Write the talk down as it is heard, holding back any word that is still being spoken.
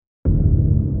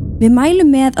Við mælum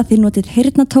með að þið notið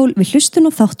heyrnartól við hlustun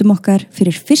og þáttum okkar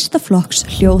fyrir fyrsta flokks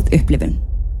hljóðupplifun.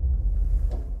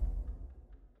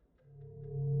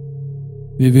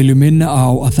 Við viljum minna á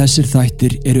að þessir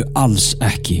þættir eru alls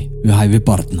ekki við hæfi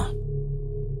barna.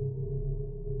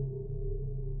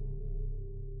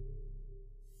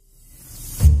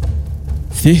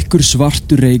 Þykkur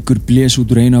svartur reykur blés út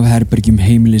úr einu af herbergjum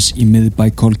heimilis í miðbæ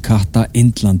Kolata,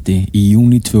 Indlandi í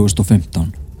júní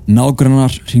 2015.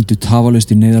 Nágrannar hringdu tafarlaust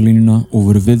í neyðarlínuna og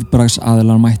voru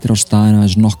viðbragðsaðilar mættir á staðina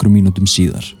aðeins nokkrum mínútum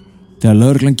síðar. Þegar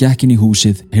lögreglan gekk inn í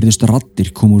húsið heyrðust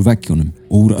raddir koma úr veggjunum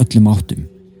og úr öllum áttum.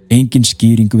 Engin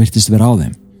skýring virtist vera á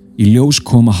þeim. Í ljós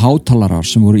koma hátalarar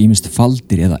sem voru ýmist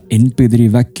faldir eða innbyggðir í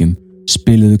veggjum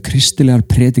spiluðu kristilegar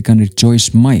predikanir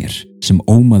Joyce Meyer sem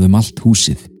ómaðu allt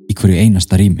húsið í hverju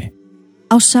einasta rými.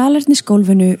 Á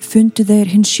salernisgólfinu fundu þeir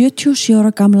hinn 77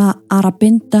 ára gamla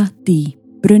Aravinda D.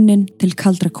 brunnin til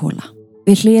kaldra kola.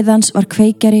 Við hlið hans var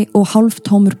kveikjari og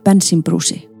hálftómur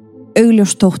bensínbrúsi.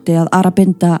 Augljóst þótti að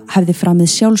Aravinda hefði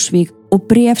framið sjálfsvíg og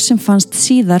bréf sem fannst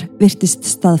síðar virtist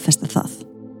staðfesta það.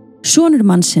 Sonur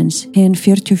mannsins, hinn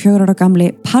 44 ára gamli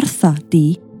Partha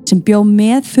D. sem bjó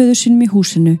með föður sínum í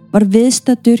húsinu, var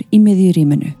viðstaddur í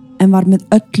miðjurýminu en var með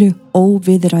öllu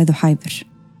óviðræðu hæfur.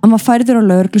 Hann var færður á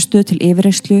lögreglustöð til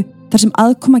yfirheyrslu þar sem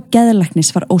aðkoma geðlæknis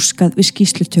var óskað við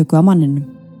skýrslutöku á manninum.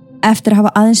 Eftir að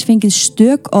hafa aðeins fengið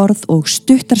stök orð og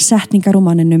stuttar setningar úr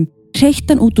manninum, hreytti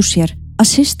hann út úr sér að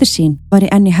systir sín var í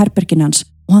enn í herbergin hans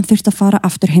og hann þurfti að fara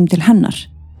aftur heim til hennar.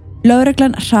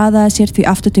 Lögreglan hraðaði sér því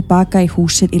aftur tilbaka í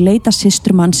húsið í leita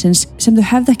systur mannsins sem þau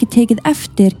hefði ekki tekið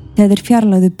eftir þegar þeir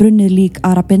fjarlægðu brunnið lík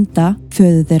Aravinda,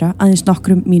 föður þeirra, aðeins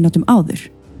nokkrum mínútum áður.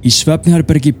 Í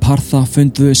svefnherbergi Partha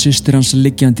funduðu systir hans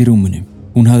liggjandi í rúminu.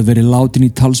 Hún hafði verið látin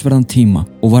í talsverðan tíma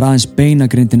og var aðeins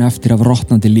beinagrindin eftir af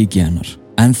rotnandi líki hennar.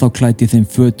 Ennþá klæddi í þeim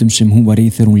fötum sem hún var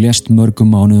í þegar hún lést mörgum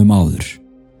mánuðum áður.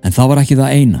 En það var ekki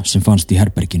það eina sem fannst í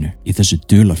herberginu í þessu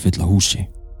dularfulla húsi.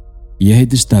 Ég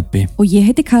heiti Stebbi og ég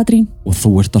heiti Katrín og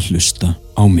þú ert að hlusta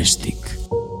á Mystík.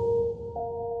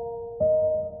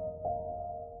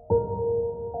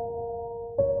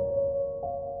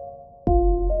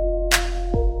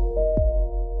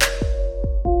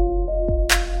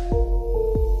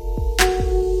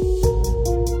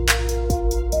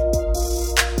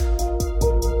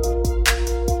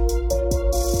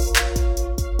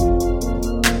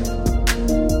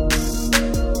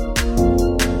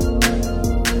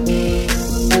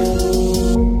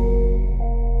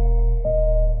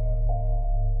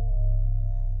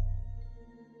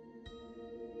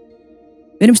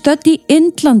 Við erum stödd í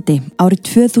Indlandi árið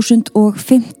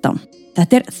 2015.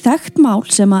 Þetta er þekkt mál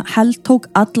sem að heltók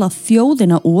alla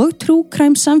þjóðina og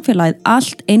trúkræmsamfélagið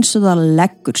allt eins og það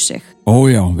leggur sig.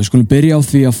 Ójá, við skulum byrja á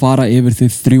því að fara yfir þau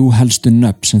 3 helstu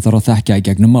nöfn sem þarf að þekkja í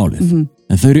gegnum málið.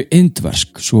 En þau eru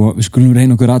indversk, svo við skulum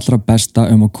reyna okkur allra besta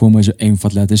að koma þessu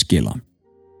einfallega til skila.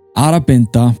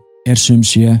 Aravinda er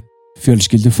sumsé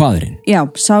fjölskyldufaðirinn. Já,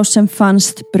 sá sem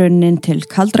fannst brunnin til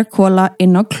kaldra kola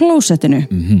inn á klósettinu.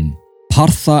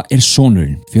 Partha er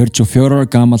sonurinn, 44 ára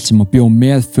gamall sem að bjó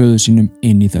með föður sínum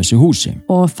inn í þessu húsi.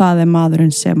 Og það er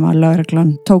maðurinn sem að lögreglan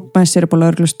tók með sér upp á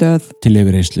lögreglustöð. Til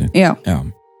yfirheyrslu. Já.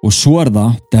 Og svo er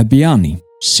það Debiani,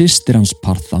 systir hans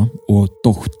Partha og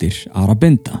dóttir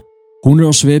Aravinda. Hún er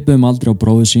á svipuðum aldri á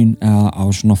bróður sín eða á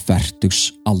svona fertugs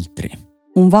aldri.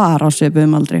 Hún var á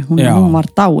svipuðum aldri, hún var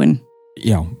dáin.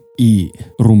 Já, í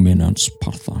rúminu hans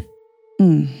Partha.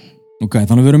 Ok,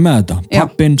 þannig við erum með þetta.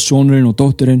 Pappin, sonurinn og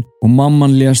dótturinn og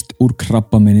mamman lést úr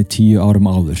krabbameini 10 árum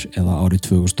áður eða árið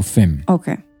 2005. Ok.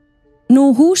 Nú,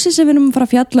 húsið sem við erum að fara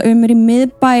að fjalla er í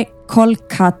miðbæ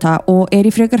Kolata og er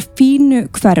í frekar fínu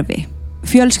hverfi.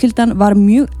 Fjölskyldan var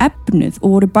mjög efnuð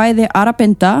og voru bæði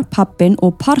Aravinda, pappin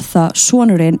og Partha,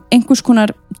 sonurinn, einhvers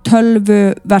konar tölvu,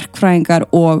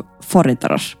 verkfræðingar og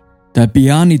forritarar.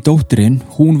 Debiani dóttirinn,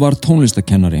 hún var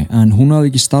tónlistakennari en hún hafði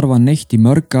ekki starfað neitt í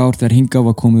mörg ár þegar hingað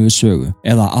var komið við sögu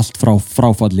eða allt frá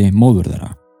fráfalli móður þeirra.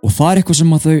 Og það er eitthvað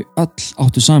sem að þau öll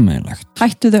áttu sameiginlegt.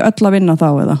 Hættu þau öll að vinna þá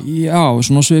eða? Já,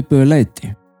 svona svipuðu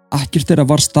leyti. Ekkert þeirra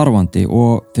var starfandi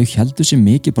og þau héldu sig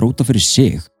mikið bara út af fyrir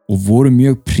sig og voru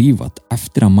mjög prívat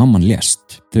eftir að mamman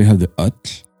lést. Þau höfðu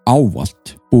öll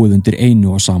ávallt búið undir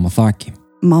einu og sama þaki.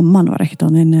 Mamman var ekkert á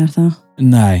neinu, er það?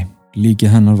 Nei. Líkið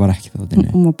hennar var ekki það inni.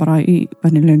 Hún var bara í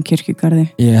venjulegum kirkjugarði.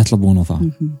 Ég ætla að búna á það.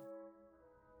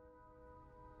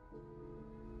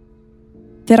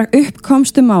 Þegar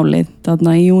uppkomstu málið,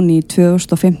 þarna í júní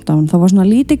 2015, þá var svona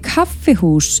lítið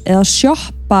kaffihús eða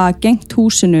sjoppa gengt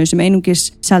húsinu sem einungis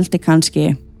seldi kannski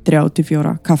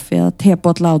 34 kaffi eða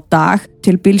tebolla á dag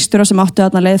til bílstjóra sem áttu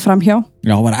þarna leið framhjá.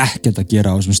 Já, það var ekkert að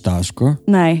gera á þessum stað, sko.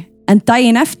 Nei, En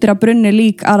daginn eftir að brunni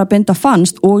lík Arabinda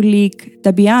fannst og lík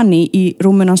Debiani í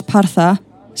rúminu hans Partha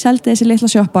seldi þessi litla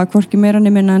sjoppa hvorki meira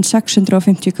né minna en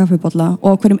 650 kaffibolla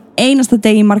og á hverjum einasta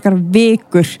degi margar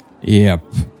vikur. Jep,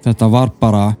 þetta var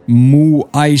bara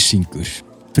múæsingur.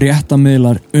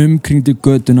 Fréttamiðlar umkringdu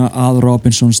götuna að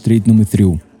Robinson Street nr.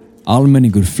 3.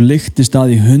 Almenningur flykktist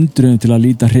að í hundruðum til að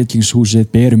líta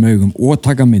hryllingshúsið berum augum og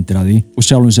taka myndir að því og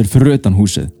sjálfum sér fyrir utan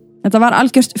húsið. Þetta var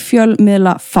algjört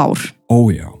fjölmiðla fár.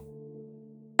 Ójá.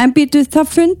 En býtu,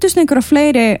 það fundust einhverja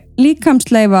fleiri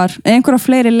líkamsleifar, einhverja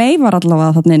fleiri leifar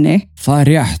allavega þarna inni. Það er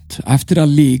rétt. Eftir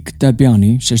að lík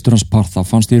Debiani, systur hans Partha,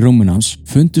 fannst í rúminu hans,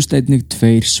 fundust einnig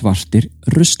 2 svartir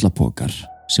ruslapokar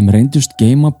sem reyndust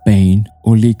geyma bein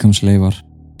og líkamsleifar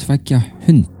 2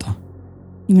 hunda.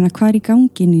 Ég meina, hvað í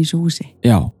gangi inn í þessu húsi?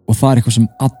 Já, og það er eitthvað sem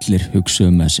allir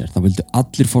hugsuðu með sér. Það vildu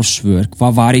allir fá svör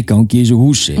hvað var í gangi í þessu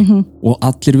húsi og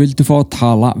allir vildu fá að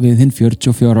tala við hinn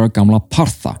 44 ára gamla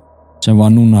Partha sem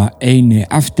var núna eini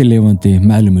eftirlifandi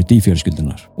meðlumur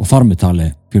D-fjölskyldunar og þar með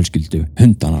talið fjölskyldu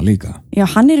hundana líka. Já,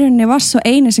 hann í rauninni var svo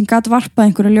eini sem gat varpað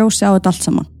einhverju ljósi á þetta allt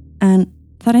saman. En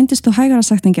það reyndist þó hægara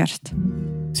sagt en gert.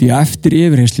 Því að eftir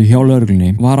yfirheyrslu hjá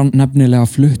lögreglunni var hann nefnilega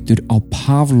fluttur á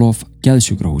Pavlov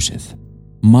geðsjúkrahúsið.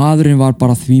 Maðurinn var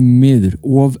bara því miður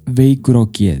of veikur á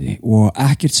geði og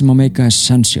ekkert sem að meika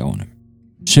essensi á honum.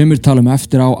 Sumir tala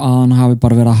eftir á að hann hafi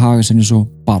bara verið að haga sér eins og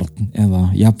barn eða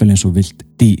jafnvel eins og vilt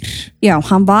dýr. Já,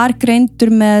 hann var greindur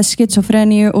með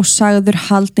skizofreníu og sagður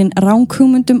haldinn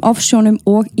ranghugmyndum, ofsjónum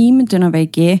og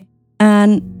ímyndunarveiki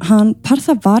en hann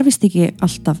Partha var vist ekki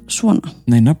alltaf svona.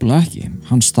 Nei, nefnilega ekki.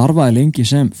 Hann starfaði lengi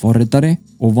sem forritari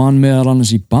og vann meðal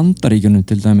annars í Bandaríkjunum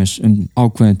til dæmis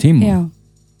ákveðin tíma. Já.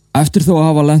 Eftir þó að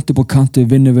hafa lent upp á kanti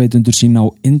vinnuveitundur sína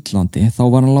á Indlandi þá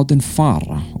var hann látinn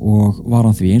fara og var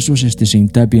hann því eins og systir sín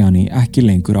Debiani ekki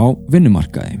lengur á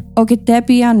vinnumarkaði. Ok,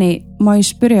 Debiani, má ég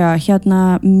spyrja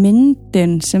hérna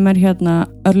myndin sem er hérna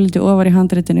örlítið ofar í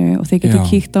handritinu og þið getur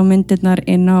kíkt á myndirnar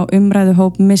inn á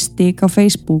umræðuhóp Mystic á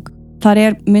Facebook. Þar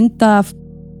er mynd af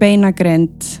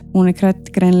beinagrind, hún er klædd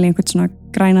greinilega einhvern svona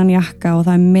grænan jakka og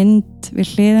það er mynd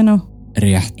við hliðina á.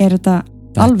 Rétt. Er þetta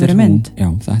alvöru mynd? Já,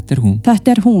 þetta er hún.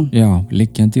 Þetta er hún? Já,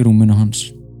 liggjandi í rúminu hans.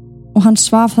 Og hann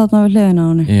svaf þarna við hliðina á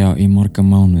henni? Já, í marga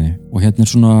mánuði. Og hérna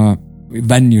er svona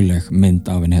venjuleg mynd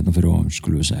af henni hérna fyrir ofan,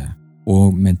 skulum við segja.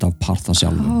 Og mynd af Partha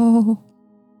sjálfur.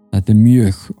 Þetta er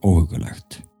mjög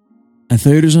óhugulegt. En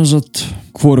þau eru sem sagt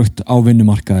hvorugt á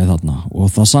vinnumarkaði þarna og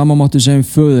það sama mátti segja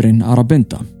föðurinn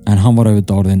Arabinda en hann var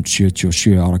auðvitað orðinn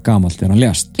 77 ára gamall þegar hann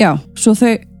lést. Já, svo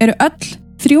þau eru öll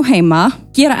 3 heima,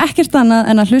 gera ekkert annað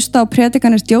en að hlusta á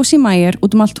predikanir Josie Meyer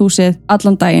út allt húsið,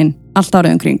 allan daginn, allt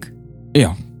árið umkring. Já,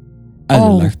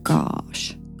 eðlilegt. Oh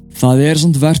gosh. Það er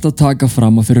samt vert að taka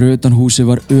fram að fyrir utan húsið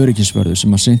var öryggisvörður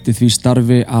sem að sinnti því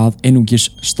starfi að einungis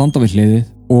standa við hliðið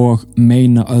og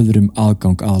meina öðrum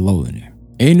aðgang að lóðinni.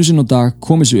 Einu sinni á dag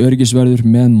kom þessi öryggisverður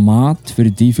með mat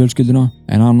fyrir D-fjölskylduna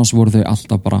en annars voru þau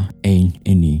alltaf bara ein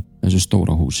inn í þessu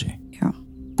stóra húsi. Já.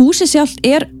 Húsið sjálft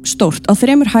er stórt á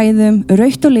 3 hæðum,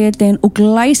 rautt á litin og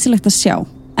glæsilegt að sjá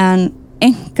en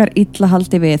engar illa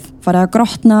haldi við farið að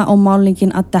grotna og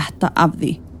málningin að detta af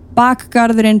því.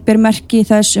 Bakgarðurinn ber merki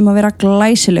þess að vera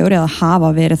glæsilegur eða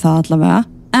hafa verið það allavega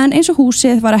en eins og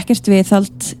húsið var ekkert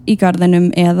viðhald í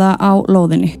garðinum eða á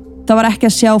lóðinni. Það var ekki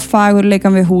að sjá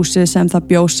fagurleikan við húsið sem það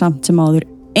bjó samt sem áður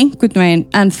einhvern veginn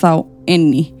ennþá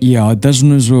inni. Já, þetta er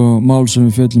svona eins og mál sem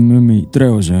við fjöllum í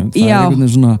Draugasögum. Það er einhvern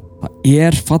veginn svona, það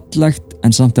er fallegt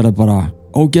en samt er það bara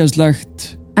ógeðslegt.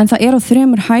 En það er á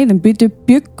 3 hæðum,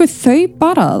 bjuggu þau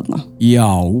bara þarna?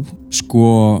 Já, sko,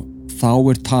 þá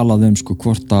er talað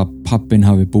hvort að pappin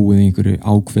hafi búið í einhverju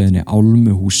ákveðinni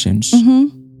álmu húsins.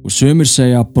 Og sumir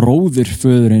segja að bróðir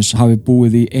föðurins hafi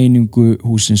búið í einingu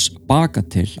húsins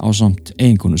Bakatil á samt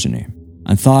eiginkonu sinni.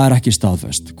 En það er ekki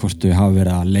staðfest hvort þau hafi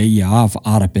verið að leigja af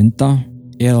Arabinda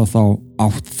eða þá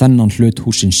átt þennan hlut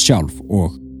húsins sjálf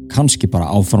og kannski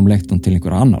bara áframleitt hann til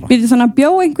einhverja annara. Býtu þannig að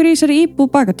bjó einhver í þessari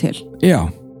íbúð Bakatil? Já.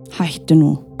 Hættu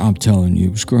nú. I'm telling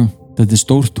you, sko. Þetta er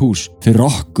stórt hús. Fyrir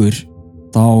okkur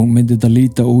þá myndi þetta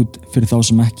líta út fyrir þá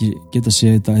sem ekki geta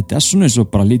séð þetta er svona eins og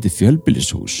bara lítið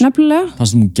fjölbýlishús. Nefnilega. Það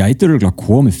sem gætur örugglega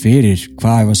komið fyrir,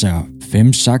 hvað ég var að segja,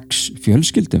 5-6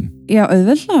 fjölskyldum. Já,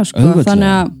 auðveldlega sko.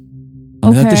 Auðveldlega.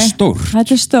 Þannig þetta er stórt.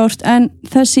 Þetta er stórt, en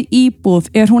þessi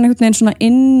íbúð, er hún einhvern veginn svona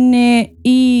inni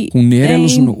í... Hún er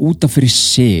eiginlega svona útaf fyrir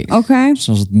sig. Ok.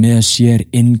 Svona með sér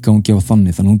inngangi á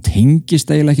þannig hún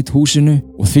tengist eiginlega ekkert húsinu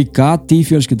og því gat í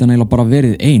fjölskyldan eiginlega bara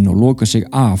verið ein og loka sig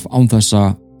af án þess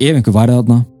að ef einhver væri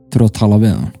þarna, þurfa að tala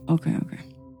við hann. Ok.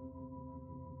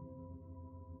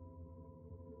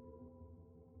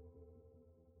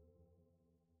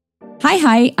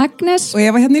 Hæ, Agnes. Og ég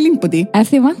var hérna í Limbody.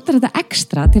 Ef þið vantar þetta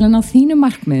ekstra til að ná þínu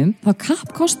markmiðum, þá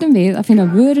kappkostum við að finna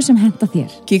vöru sem henta þér.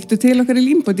 Kíktu til okkar í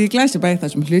Limbody í Glæsibæ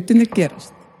þar sem hlutinir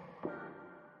gerast.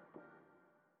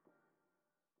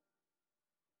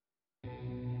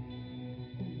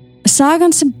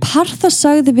 Sagan sem Partha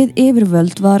sagði við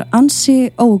yfirvöld var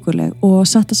ansi óguleg og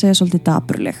satt að segja svolítið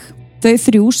dapurleg. Þau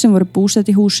 3 sem voru búsett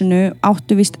í húsinu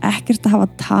áttu víst ekkert að hafa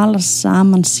talað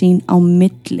saman sín á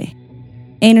milli.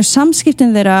 Einu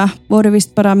samskiptin þeirra voru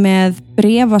víst bara með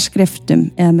bréfaskriftum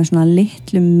eða með svona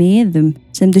litlum miðum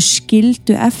sem þau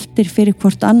skildu eftir fyrir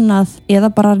hvort annað eða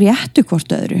bara réttu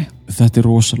hvort öðru. Þetta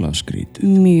rosalega skrítið.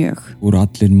 Mjög. Voru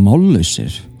allir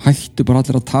mállausir? Hættu bara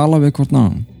allir að tala við hvort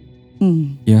annan?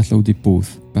 Ég ætla út í búð,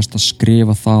 best að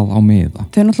skrifa það á miða.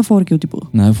 Þau náttúrulega fóru ekki út í búð.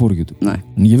 Nei, þau fóru ekki út í búð. Nei.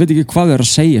 En ég veit ekki hvað þau eru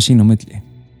að segja sín á milli.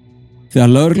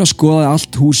 Þegar lögregla skoðaði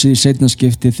allt húsið í seinna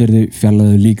skipti þegar þau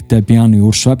fjallaðu lík Debiani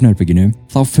úr svefnherberginu,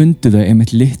 þá fundu þau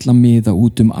einmitt litla miða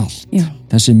út allt. Já.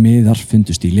 Þessi miðar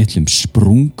fundust í litlum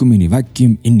sprungum inn í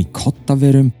veggjum, inn í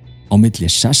kottaverum, á milli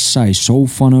sessa í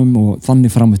sófanum og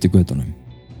þannig fram eftir götunum.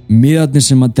 Miðarnir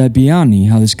sem að Debiani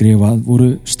hafði skrifað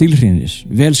voru stílhreinir,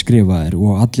 velskrifaðir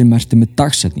og allir merktir með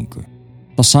dagsetningu.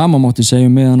 Það sama mátti segja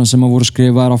miðana sem að voru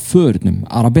skrifaðir á förnum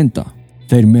Arabinda.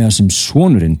 Þeir miðar sem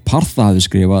sonurinn Partha hafði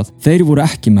skrifað, þeir voru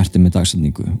ekki merktir með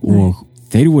dagsetningu og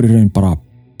þeir voru í raun bara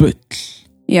bull.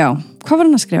 Já, hvað var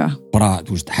hann að skrifa? Bara,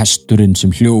 þú veist, hesturinn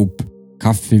sem hljóp,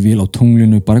 kaffivél á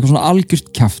tunglinu, bara eitthvað svona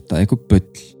algjört kjaftað, eitthvað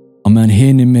bull. Á meðan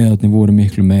hinni miðarnir voru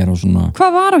miklu meira og svona...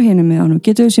 Hvað var á hinni miðanum?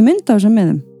 Getur þú sér mynd á þessum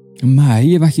miðum? Nei,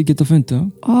 ég hef ekki getað fundið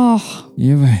það.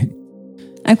 Ég veit.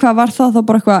 En hvað var það þá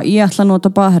bara eitthvað, ég ætla að nota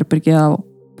baðherbergið á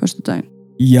föstudaginn?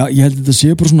 Já, ég held að þetta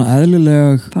sé bara svona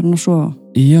eðlileg... Farin að sofa?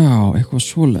 Já, eitthvað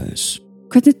svoleiðis.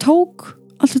 Hvernig tók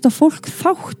allt þetta fólk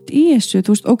þátt í þessu?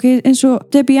 Þú veist, ok, eins og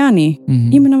Debiani.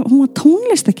 Ég meina, hún var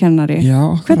tónlistakennari. Já.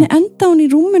 Hvernig enda hún í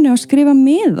rúminu að skrifa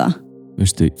miða?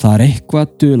 Veistu, það er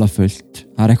eitthvað dularfullt.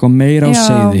 Það er eitthvað meira á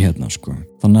seiði hérna, sko.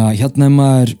 Þannig að hérna er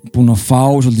maður búin að fá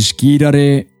svolítið skýrari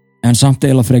en samt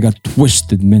eiginlega frekar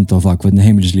twisted mynd á það hvernig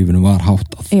heimilislífinu var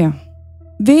háttað. Já.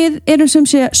 Við erum sem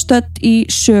sé stödd í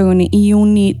sögunni í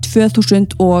júní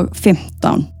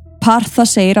 2015. Partha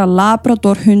segir að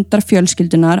Labrador hundar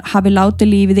fjölskyldunar hafi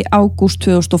látið lífið í ágúst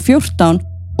 2014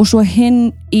 og svo hinn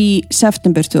í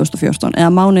september 2014 eða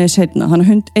mánuði seinna.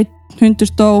 Þannig einn hundur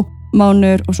dó,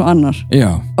 mánuður og svo annar.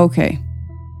 Já. Ok.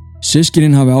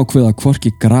 Systkinin hafi ákveðið að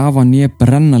hvorki grafa né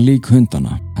brenna lík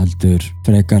hundana, heldur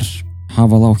frekar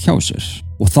hafa þá hjá sér.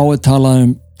 Og þá er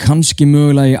talað kannski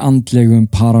mögulega í andlegum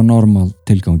paranormal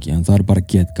tilgangi, en það er bara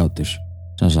getgátur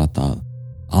sem sagt að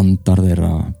andar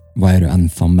þeirra væru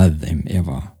ennþá með þeim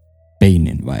ef að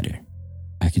beinin væri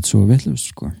ekkit svo vitlaust,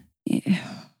 sko. Ég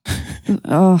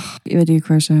veit ekki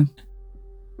hvað ég segja.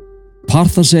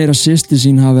 Partha segir að systir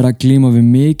sín hafi verið að glíma við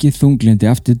mikið þunglindi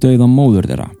eftir dauða móður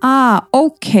þeirra.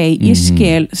 Ok, ég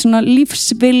skil. Svona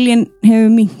lífsviljin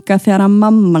hefur minnkað þegar að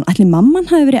ætli mamman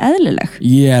hafi verið eðlileg?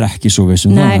 Ég er ekki svo viss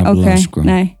það hefnilega, sko.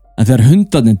 Nei. En þegar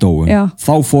hundarnir dóu,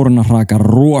 þá fór hann að hraka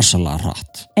rosalega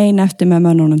hratt. Ein eftir með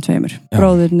mönnunum 2,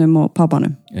 bróðurnum og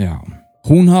pappanum. Já.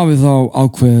 Hún hafi þá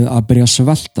ákveðið að byrja að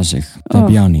svelta sig,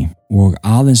 Debiani, og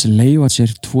aðeins leifa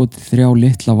sér 2-3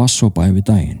 litla vatnssopa yfir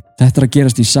daginn. Þetta er að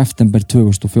gerast í september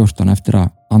 2014 eftir að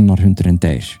annar hundurinn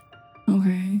deyr.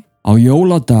 Okay. Á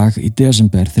jóladag í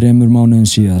desember 3 mánuðin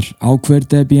síðar ákveður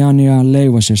Debiani að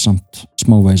leifa sér samt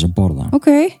smávegis að borða.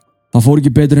 Okay. Það fór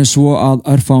ekki betur en svo að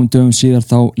örfáum dögum síðar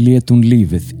þá lét hún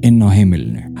lífið inn á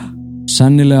heimilinu.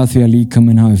 Sennilega því að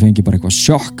líkaminn hafi fengið bara eitthvað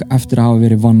sjokk eftir að hafa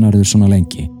verið vannærður svona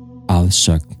lengi.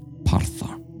 Aðsögn Partha.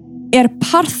 Er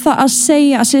Partha að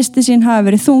segja að systir sín hafi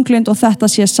verið þunglind og þetta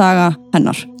sé saga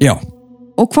hennar? Já.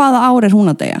 Og hvaða ár er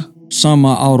hún að deyja?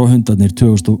 Sama ár og hundarnir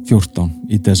 2014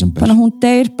 í desember. Þannig að hún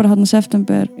deyr bara hann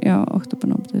september,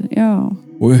 oktober,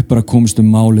 Og upp bara komst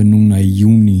máli núna í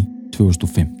júní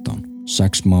 2015,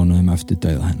 6 mánuðum eftir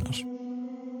dauða hennar.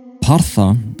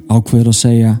 Partha ákveður að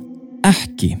segja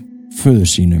ekki föður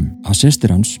sínum að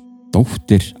systir hans,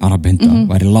 dóttir Arabinda,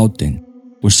 væri látin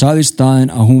og sagði í staðinn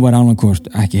að hún væri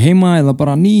annarkvort ekki heima eða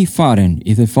bara nýfarin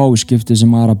í þau fáu skipti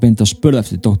sem Arabinda spurði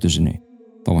eftir dóttur sinni,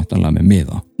 þá væntanlega með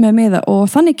miða. Með miða, og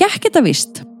þannig gekk þetta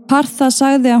víst. Partha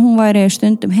sagði að hún væri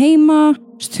stundum heima,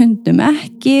 stundum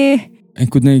ekki.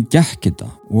 Einhvern veginn gekk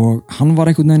þetta og hann var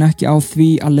einhvern veginn ekki á því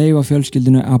að leyfa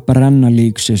fjölskyldinu að brenna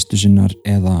lík systur sinnar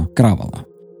eða grafa það.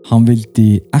 Hann vildi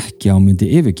ekki að hún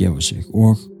myndi yfirgefa sig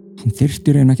og hann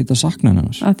þyrfti reyna ekki að sakna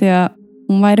hennar. Af því að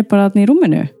hún væri bara þarna í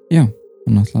rúminu? Já,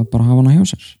 hann ætlaði bara að hafa hana hjá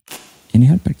sér, inn í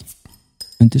herbergi,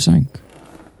 undir sæng.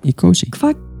 í kósi.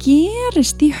 Hvað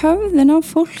gerist í höfðin á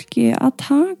fólki að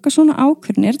taka svona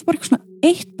ákvörðin? Er þetta bara eitthvað svona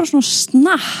bara svona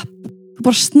snapp? Þú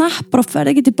bara snappar og ferð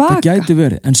ekki tilbaka? Það gæti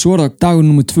verið, en svo það dagur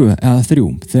númer 2 eða 3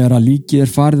 þegar að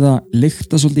líkið farið að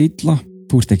lykta svolítið illa,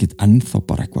 þú ert ekkit ennþá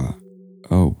bara eitthvað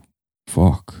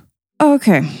fuck. Ok.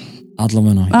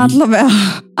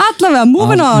 Allavega,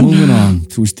 moving on.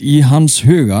 Þú veist, í hans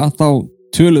huga þá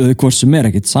töluðu hvort sem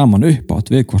ekkit saman uppátt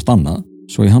við hvort annað,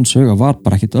 svo í hans huga var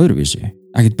bara ekkit öðruvísi,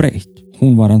 ekkit breytt.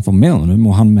 Hún var ennþá með honum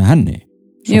og hann með henni.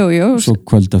 Svo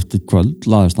kvöld eftir kvöld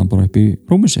laðist hann bara upp í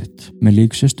rúmið sitt með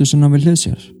lík systur sinna við hlið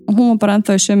sér. Og hún var bara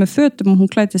ennþá í sömu fötum og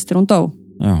hún klæddist þegar hún dó.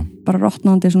 Já. Bara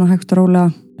rotnandi svona hægt og rólega.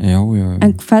 Já.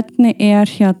 En hvernig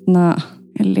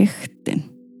lyktin?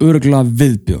 Örugglega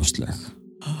viðbjóðsleg.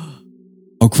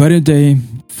 Á hverjum degi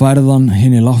færðan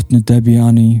hinni látnu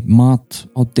Debiani mat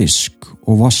á disk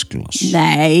og vasklas.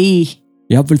 Nei!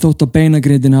 Jafnvel þótt að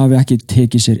beinagreitin hafi ekki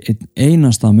tekið sér einn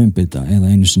einasta munnbita eða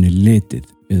einu sinni litið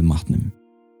við matnum.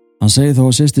 Hann segir þó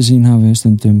að systir sín hafi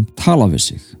stundum talað við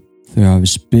sig. Þau hafi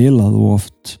spilað og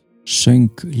oft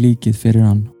söng líkið fyrir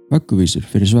hann vögguvísur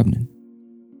fyrir svefnin.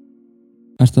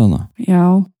 Ertu þarna?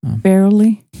 Já,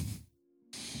 barely.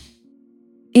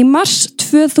 Í mars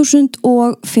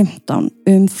 2015,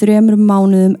 3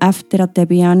 mánuðum eftir að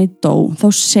Debiani dó, þá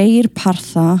segir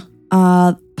Partha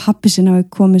að pabbi sinn hafi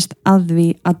komist að því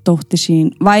að dóttir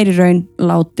sín væri raun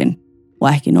látin. Og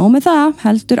ekki nóg með það,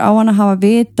 heldur á hann að hafa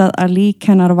vitað að lík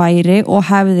hennar væri og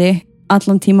hefði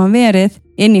allan tíman verið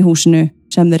inn í húsinu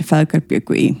sem þeir feðgar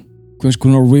bjuggu í. Hvers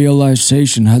konar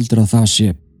realization heldur að það sé?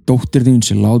 Dóttir þín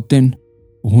sé látin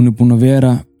og hún búin að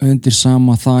vera undir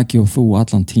sama þaki og þú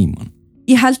allan tíman.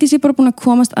 Ég held ég sé bara búin að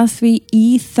komast að því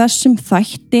í þessum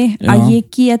þætti að ég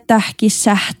get ekki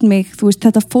sett mig, þú veist,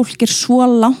 þetta fólk svo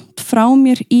langt frá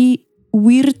mér í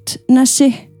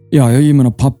weirdnessi. Já, ég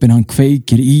meina pappin hann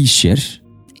kveikir í sér.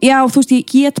 Já, þú veist, ég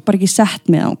get bara ekki sett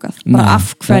mig ángað. Bara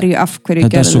af hverju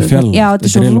þetta svo fjallt. Já, þetta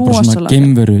svo rosalega. Bara svona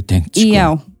geimveru tengt, sko.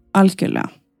 Já, algjörlega.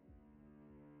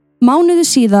 Mánuði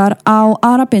síðar á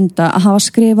Arabinda að hafa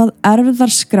skrifað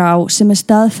erfðarskrá sem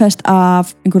staðfest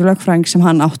af einhverju lögfræðing sem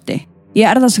hann átti. Í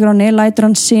erfðarskráni lætur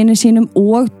hann syni sínum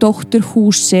og dóttur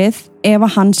húsið ef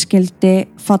að hann skildi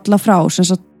falla frá, sem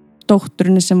svo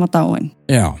dótturinni sem var dáin.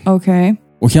 Já. Ok.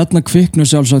 Og hérna kviknu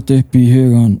sjálfsagt upp í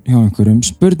hugan hjá einhverjum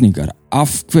spurningar.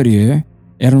 Af hverju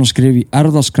hann að skrifa í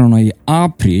erfðarskrána í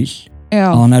apríl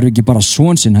að hann ekki bara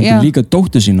son sinn, heldur líka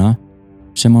dóttur sína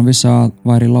sem hann vissi að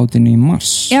væri látin í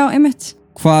mars? Já, einmitt.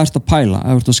 Hvað ertu að pæla ef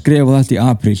þú ert að skrifa þetta í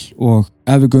apríl og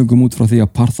ef við göngum út frá því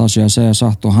að Partha sé að segja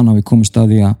satt og hann hafi komist að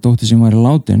því að dóttir sín væri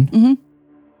látin,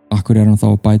 akkur hann þá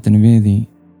að bæta henni við í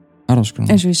erfðarskrána?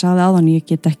 Eins og ég sagði áðan, ég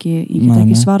get ekki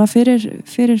svara fyrir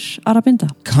Arabinda.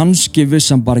 Kannski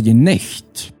vissi hann bara ekki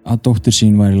neitt að dóttir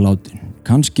sín væri látin.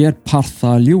 Kannski Partha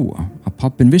að ljúga, að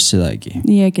pappin vissi það ekki.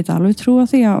 Ég get alveg trúa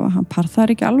því að Partha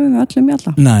ekki alveg með öllum í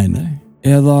alla. Nei.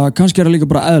 Eða kannski það líka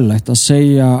bara eðlilegt að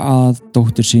segja að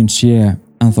dóttir sín sé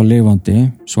ennþá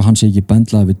lifandi svo hann sé ekki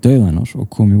bendlað við dauða hennar og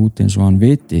komi út eins og hann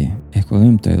viti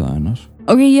eitthvað dauða hennar.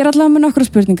 Ok, ég allavega með nokkra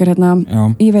spurningar hérna.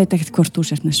 Já. Ég veit ekkert hvort þú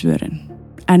sért með svörin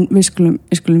en við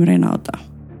skulum reyna á þetta.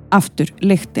 Aftur,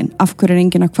 lyktin. Af hverju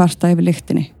enginn að kvarta yfir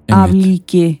lyktinni? Af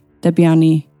líki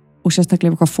Debiani og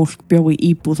sérstaklega hvað fólk bjói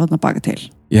íbúð þarna baka til.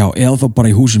 Já, eða þá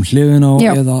bara í húsum hliðina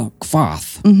eða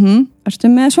hvað? Ertu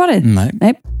með svarið?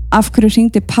 Nei. Af hverju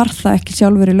hringdi Partha ekki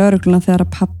sjálfur í lögregluna þegar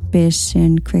að pabbi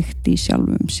sinn kveikti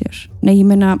sjálfum sér? Nei, ég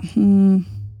meina...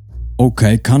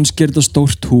 Ok, kannski þetta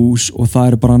stórt hús og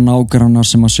það bara nágrannar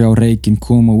sem að sjá reykinn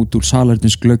koma út úr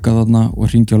salernis glugga þarna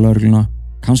og hringja á lögregluna.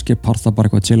 Kannski Partha bara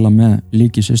eitthvað chilla með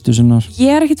líki systur sinnar.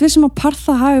 Ég ekkert vissum að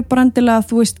Partha hafi bara endilega,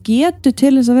 þú veist, getur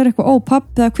til þess að vera eitthvað,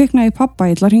 pappi, það kviknaði pappa,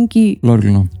 ég ætla að hringi í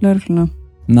lögregluna.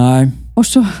 Nei. Og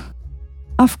svo,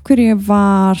 af hverju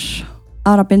var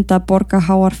Arabinda að borga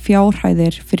háar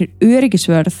fjárhæðir fyrir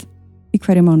öryggisvörð í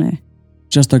hverju mánuði?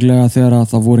 Sérstaklega þegar að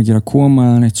það voru ekki að koma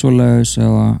eða neitt svoleiðis,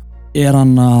 eða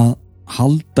hann að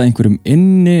halda einhverjum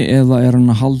inni eða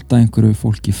hann að halda einhverju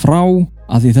fólki frá,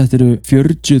 að því þetta eru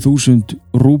 40.000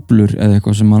 rúblur eða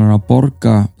eitthvað sem hann að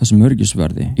borga þessum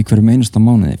öryggisverði í hverju einasta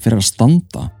mánuði fyrir að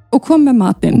standa. Og kom með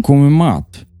matinn. Og kom með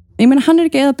mat. Ég meina, hann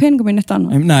ekki eða peningum í neitt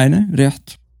annað. Nei, rétt.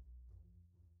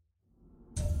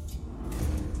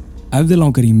 Ef þið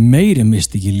langar í meiri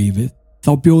mystik í lífið,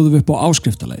 þá bjóðum við upp á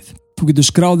áskriftarleið. Þú getur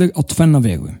skráð þig á 2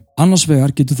 vegu. Annars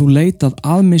vegar getur þú leitað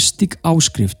að mystik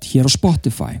áskrift hér á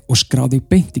Spotify og skráð þig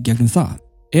beint í gegnum það.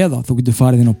 Eða þú getur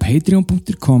farið inn á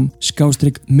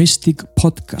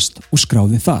patreon.com/mystikpodcast og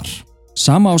skráð þig þar.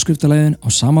 Sama áskriftarleiðin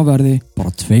á sama verði,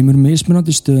 bara 2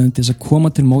 mismunandi stöðum til þess að koma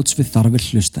til móts við þarfir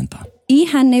hlustenda. Í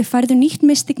henni færðu nýtt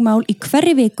mystikmál í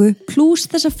hverri viku pluss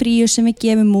þessa fríu sem við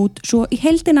gefum út, svo í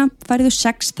heildina færðu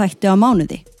 6 þætti á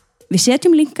mánuði. Við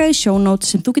setjum linka í show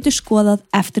notes sem þú getur skoðað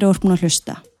eftir að orkun að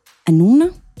hlusta. En núna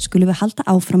skulum við halda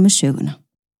áfram með söguna.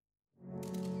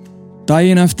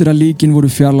 Daginn eftir að líkin voru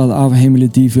fjarlægð af heimili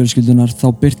D-fjölskyldunar þá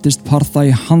birtist Partha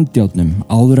í handjárnum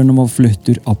áður en hann var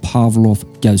fluttur á Pavlov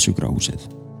geðsjúkrahúsið.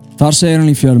 Þar segir hann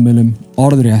í fjölmiðlum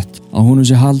orðrétt að honum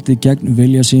sé haldið gegn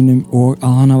vilja sínum og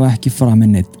að hann hafi ekki framið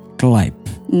neitt glæp.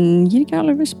 Ég ekki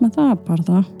alveg viss með það,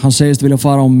 Partha. Hann segist vilja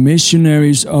fara á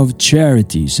Missionaries of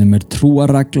Charity sem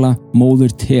trúarregla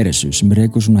móður Teresu sem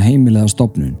rekur svona heimilega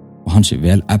stofnun og hann sé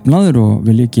vel efnaður og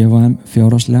vilja gefa þeim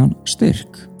fjárhagslegan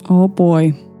styrk. Oh boy.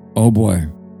 Oh boy.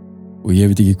 Og ég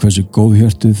veit ekki hversu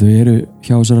góðhjörtuð þau eru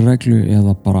hjá þessari reglu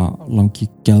eða bara langi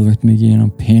geðveikt mikið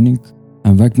innan pening.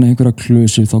 En vegna einhverja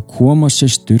klösu þá koma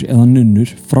systur eða nunnur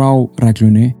frá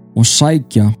reglunni og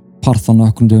sækja Partha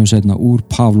nokkrum dögum seinna úr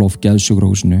Pavlov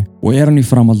geðsjúkrahúsinu og hann í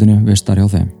framhaldinu vistar hjá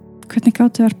þeim. Hvernig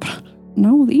gátu þér bara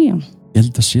náð í hann? Ég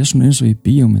held að sé svona eins og í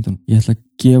bíómyndun. Ég ætla að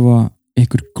gefa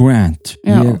ykkur grant.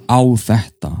 Já. Ég á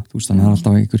þetta. Þú veist, þannig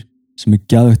alltaf einhver sem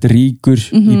geðveikt ríkur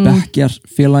í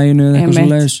bekkjarfélaginu eða eitthvað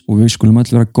svoleiðis og við skulum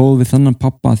allir vera góð við þennan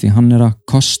pappa því hann að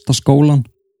kosta skólan.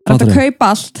 Hann að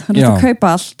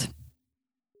kaupa allt.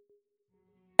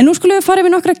 En nú skulum við fara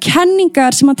yfir nokkra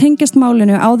kenningar sem að tengjast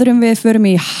málinu áður en við förum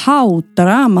í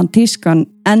hádramatískan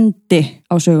endi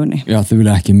á sögunni. Já, þau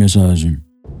vilja ekki missa þessu.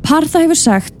 Partha hefur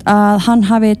sagt að hann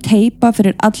hafi teipað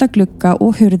fyrir alla glugga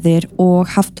og hurðir og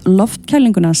haft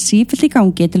loftkælinguna sífellt í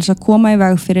gangi til þess að koma í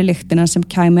veg fyrir lyktina sem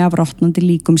kæmi af rotnandi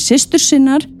líkum systur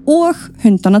sinnar og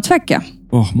hundana tveggja.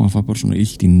 Maður fær bara svona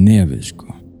illt í nefið, sko.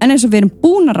 En eins og við erum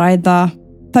búin að ræða,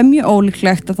 það er mjög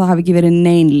ólíklegt að það hafi ekki verið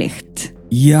nein lykt.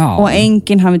 Já. Og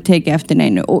enginn hafi tekið eftir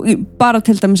neinu og bara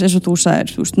til dæmis eins og þú sagðir,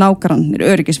 þú veist, nágrannir,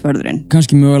 öryggisvörðurinn.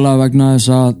 Kannski mögulega vegna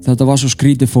þess að þetta var svo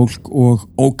skrítið fólk og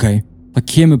það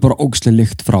kemur bara ógeðsleg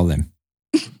lykt frá þeim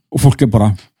og fólk bara,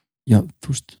 já,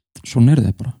 þú veist, svona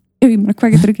það bara. Ég meina,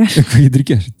 hvað getur þú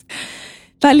gert?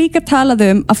 Það er líka talað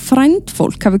að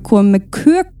frændfólk hafi komið með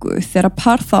köku þegar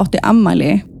Partha átti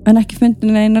afmæli en ekki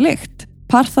fundið neina lykt.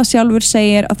 Partha sjálfur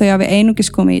segir að þau hafi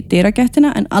einungis komið í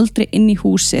dyragættina en aldrei inn í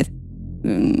húsið.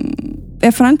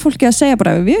 Er frændfólki að segja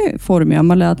bara við fórum í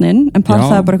afmælið inn en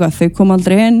Partha er bara eitthvað, þau kom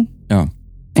aldrei inn. Já,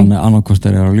 þannig annarkvort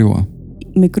er að ljúga.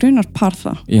 Mig grunar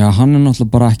Partha. Já, hann er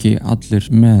náttúrulega bara ekki allir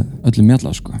með öllum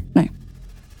mjalla, sko. Nei.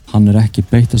 Hann er ekki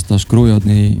beittasta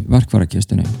skrújárni í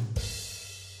verkfærakistunni.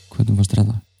 Hvernig fannst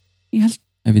þetta? Ég held.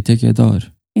 Ef ég tekið þetta áður?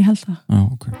 Ég held það. Já,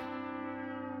 ok.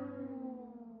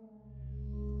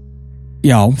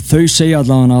 Já, þau segja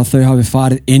allavega að þau hafi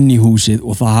farið inn í húsið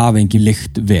og það hafi engin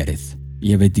lykt verið.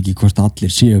 Ég veit ekki hvort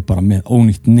allir séu bara með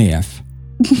ónýtt nef.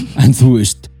 En þú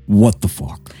veist, what the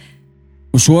fuck?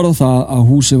 Og svo það að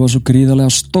húsið var svo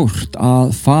gríðarlega stórt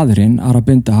að faðirinn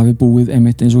Arabinda hafi búið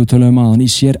einmitt eins og við töluðum að hann í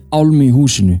sér álmi í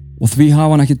húsinu og því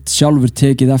hafa hann ekkert sjálfur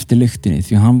tekið eftir lyktinni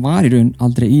því hann var í raun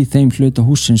aldrei í þeim hluta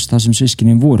húsins þar sem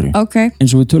systkinin voru. Okay.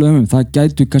 Eins og við töluðum það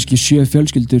gætu kannski 7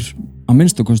 fjölskyldur að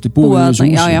minnstakosti búið í þessu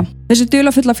húsi. Já. Þessi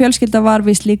dularfulla fjölskylda var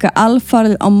vist líka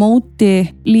alfarið á móti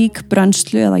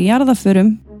líkbrennslu eða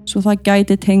jarðaförum svo það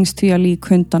gæti tengst því að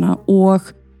lík hundana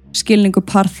og skilningu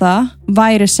Partha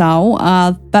væri sá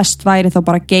að best væri þá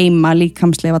bara geyma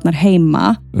líkamsleifarnar heima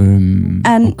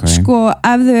en sko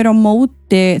ef þau eru á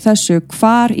móti þessu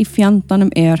hvar í fjandanum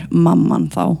er mamman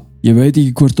þá? Ég veit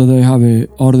ekki hvort að þau hafi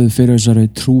orðið fyrir þessari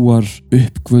trúar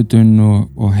uppgötun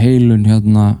og heilun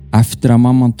eftir að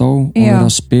mamman dó og verið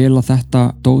að spila þetta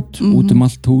dót út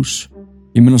allt hús.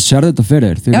 Ég meina sér þetta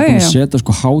fyrir þér, þau eru búin að setja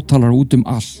sko hátalar út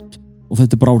allt og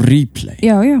þetta er bara á replay.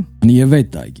 Já. En ég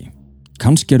veit það ekki.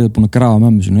 Kannski er þau búin að grafa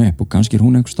mömmu sinni upp og kannski er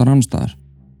hún einhvers staðar annars staðar.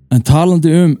 En talandi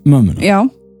mömmuna. Já.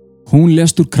 Hún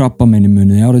lést úr krabbameini í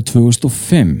munni árið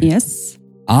 2005. Yes.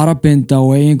 Arabinda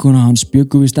og eiginkona hans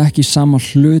bjuggu vist ekki sama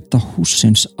hluta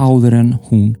hússins áður en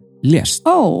hún lést.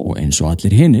 Og eins og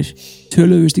allir hinnir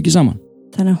töluðu vist ekki saman.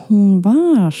 Þannig að hún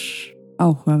var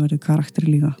áhugaverður karakter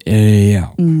líka. Já,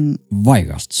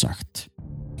 vægast sagt.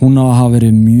 Hún á að hafa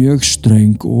verið mjög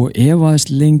ströng og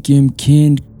efaðist lengi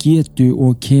kyngetu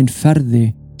og kynferði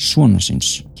sonar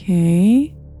síns.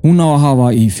 Hún á að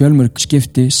hafa í fjölmörg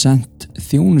skipti sent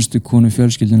þjónustukonu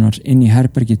fjölskyldunar inn í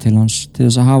herbergi til hans til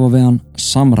þess að hafa við hann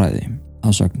samræði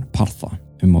að sögn Partha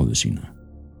móður sína.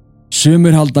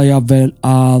 Sumir halda jafnvel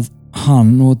að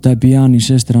hann og Debiani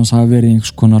systir hans hafa verið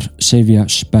einhvers konar Sevilla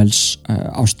Spells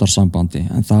ástarsambandi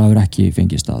en það hefur ekki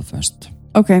fengið staðfest.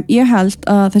 Ég held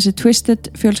að þessi twisted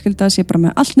fjölskylda sé bara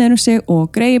með allt niður sig og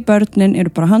greiði börnin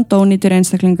eru bara handónýtir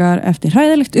einstaklingar eftir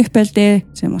hræðilegt uppeldi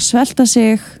sem að svelta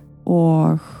sig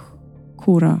og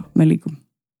kúra með líkum.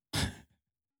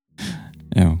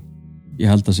 Já, ég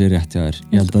held að sé rétt hjá þér.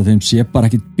 Ég held að þeim sé bara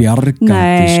ekkit bjargandi,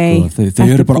 Nei, sko. Þau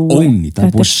eru bara ónýtt, það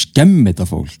er búið að skemmi þetta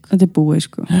fólk. Þetta er búið,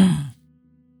 sko.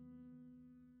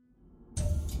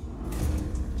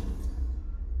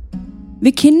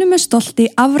 Við kynnum með stolti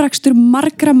afrakstur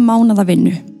margra mánaða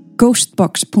vinnu,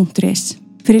 ghostbox.is,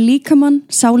 fyrir líkamann,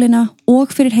 sálina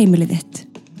og fyrir heimilið þitt.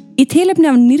 Í tilefni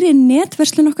af nýrri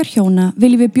netverslun okkar hjóna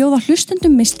viljum við bjóða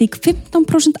hlustendum Mystic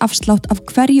 15% afslátt af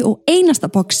hverju og einasta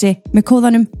boxi með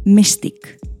kóðanum Mystic.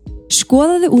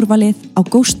 Skoðaðu úrvalið á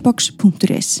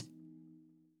ghostbox.is.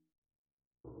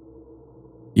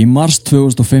 Í mars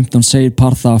 2015 segir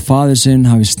Partha að faðir sinn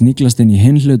hafi sniglast inn í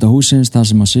hinn hluta húsins þar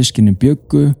sem að systkinin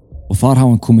bjuggu og þar hafa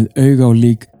hann komið auga á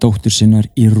lík dóttur sinnar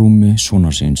í rúmi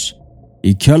sonar síns.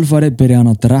 Í kjölfarið byrjaði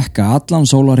hann að drekka allan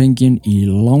sólarhringinn í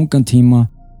langan tíma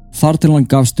þar til hann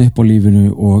gafst upp á lífinu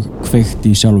og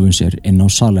kveikti í sjálfum sér inn á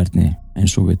salerni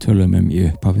eins og við tölum í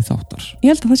upphafi þáttar.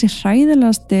 Ég held að það sé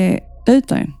hræðilegasti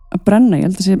dauðdaginn að brenna. Ég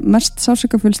held að það sé mest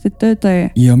sársaukafyllsti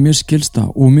dauðdagi. Já, mér skilst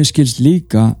það og mér skilst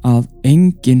líka að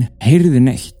enginn heyrði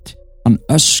neitt. Hann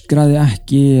öskraði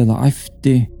ekki eða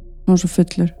æpti. Hann var svo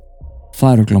fullur.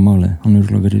 Það er örugglega málið. Hann er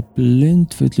örugglega verið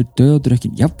blindfullur, dauður ekki,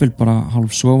 jafnvel bara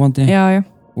hálf sofandi. Já.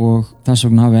 Og þess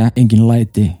vegna hafi engin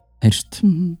læti heyrst.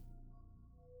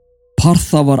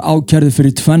 Partha var ákærður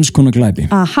fyrir tvenns konar glæpi.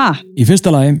 Aha. Í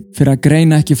fyrsta lagi fyrir að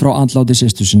greina ekki frá andláti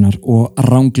systur sinnar og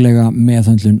ranglega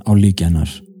meðhöndlun á líki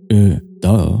hennar.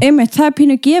 Einmitt, það er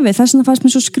pínu gefið. Þess vegna fannst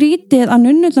mér svo skrítið að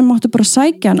nunnurnar máttu bara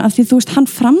sækja hann af því þú veist, hann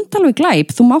framtal við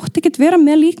glæp. Þú mátt ekkert vera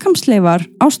með líkamsleifar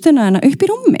ástina hennar upp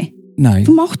í rúmi. Nei.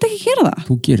 Þú mátt ekki gera það.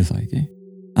 Þú gerir það ekki.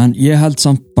 En ég held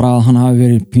samt bara að hann hafi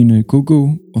verið pínu gúgú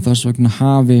og þess vegna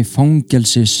hafi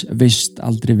fangelsis vist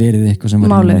aldrei verið eitthvað sem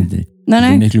var í myndi. Það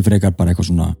er miklu frekar bara eitthvað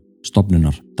svona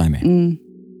stofnunar dæmi.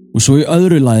 Og svo í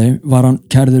öðru lagi var hann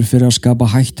kærður fyrir að skapa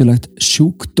hættulegt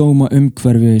sjúkdóma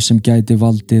umhverfi sem gæti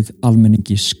valdið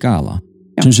almenningi skaða.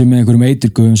 Sem með einhverjum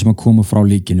eiturgufum sem að koma frá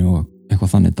líkinu og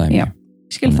eitthvað þannig dæmi. Já,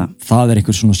 skil það. Það er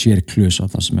einhver svona sér klusa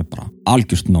það sem er bara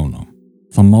algjört no-no.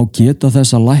 Það má geta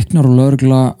þess að læknar og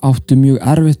lögregla áttu mjög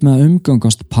erfitt með að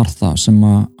umgangast Partha sem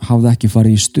að hafði ekki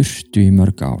farið í sturtu í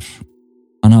mörg ár.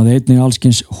 Hann hafði einnig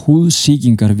allskins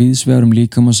húðsýkingar víðsvegar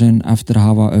líkama sinn eftir að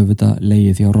hafa auðvitað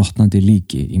legið því á rotnandi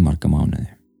líki í marga mánuði.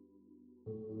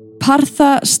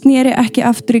 Partha sneri ekki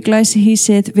aftur í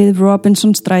glæsihýsið við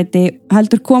Robinson stræti,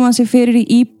 heldur kom hann sér fyrir í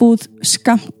íbúð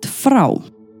skammt frá.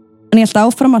 Hann hélt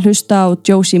áfram að hlusta á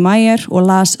Josie Meyer og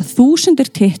las þúsundir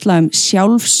titla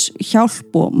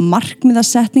sjálfshjálp og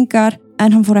markmiðasetningar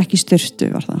en hann fór ekki í sturtu,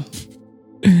 var það.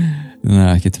 Nei,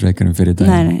 ekki frekar fyrir dag.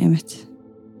 Nei, ég veit.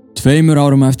 2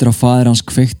 árum eftir að faðir hans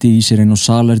kveikti í sér inn á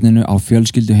salerninu á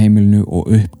fjölskylduheimilinu og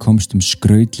uppkomst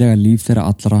skrautlega líf þeirra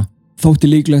allra,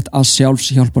 þótti líklegt að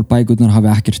sjálfshjálparbækurnar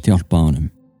hafi ekkert hjálpað honum.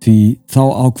 Því þá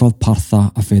ákvað Partha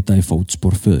að feta í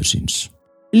fótspor föður síns.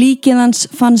 Líkið hans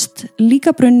fannst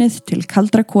líka brunnið til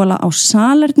kaldra kola á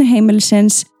salerni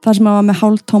heimilisins þar sem hann var með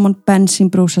hálftóman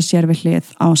bensínbrúsa sér við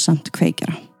hlið á samt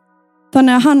kveikjara.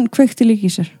 Þannig að hann kveikti líka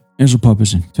í sér. Eins og pabbi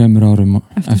sinn, 2 árum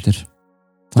eftir.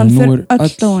 Þannig nú er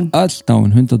öll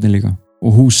dáin, hundarnir líka.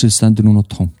 Og húsið stendur núna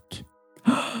tómt.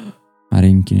 Það er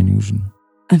enginn inn í húsinu.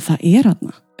 En það er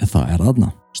þarna. Það er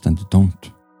þarna, stendur tómt.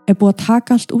 Er búið að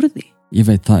taka allt úr því? Ég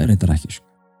veit það er reyndar ekki, sko.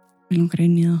 Mér langar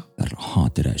inn í það. Það er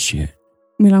hatir að shit.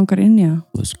 Mér langar inn í það.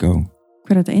 Let's go.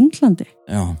 Hver er þetta, Indlandi?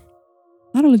 Já.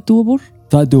 Það er alveg doable.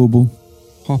 Það er doable.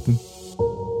 Hoppum.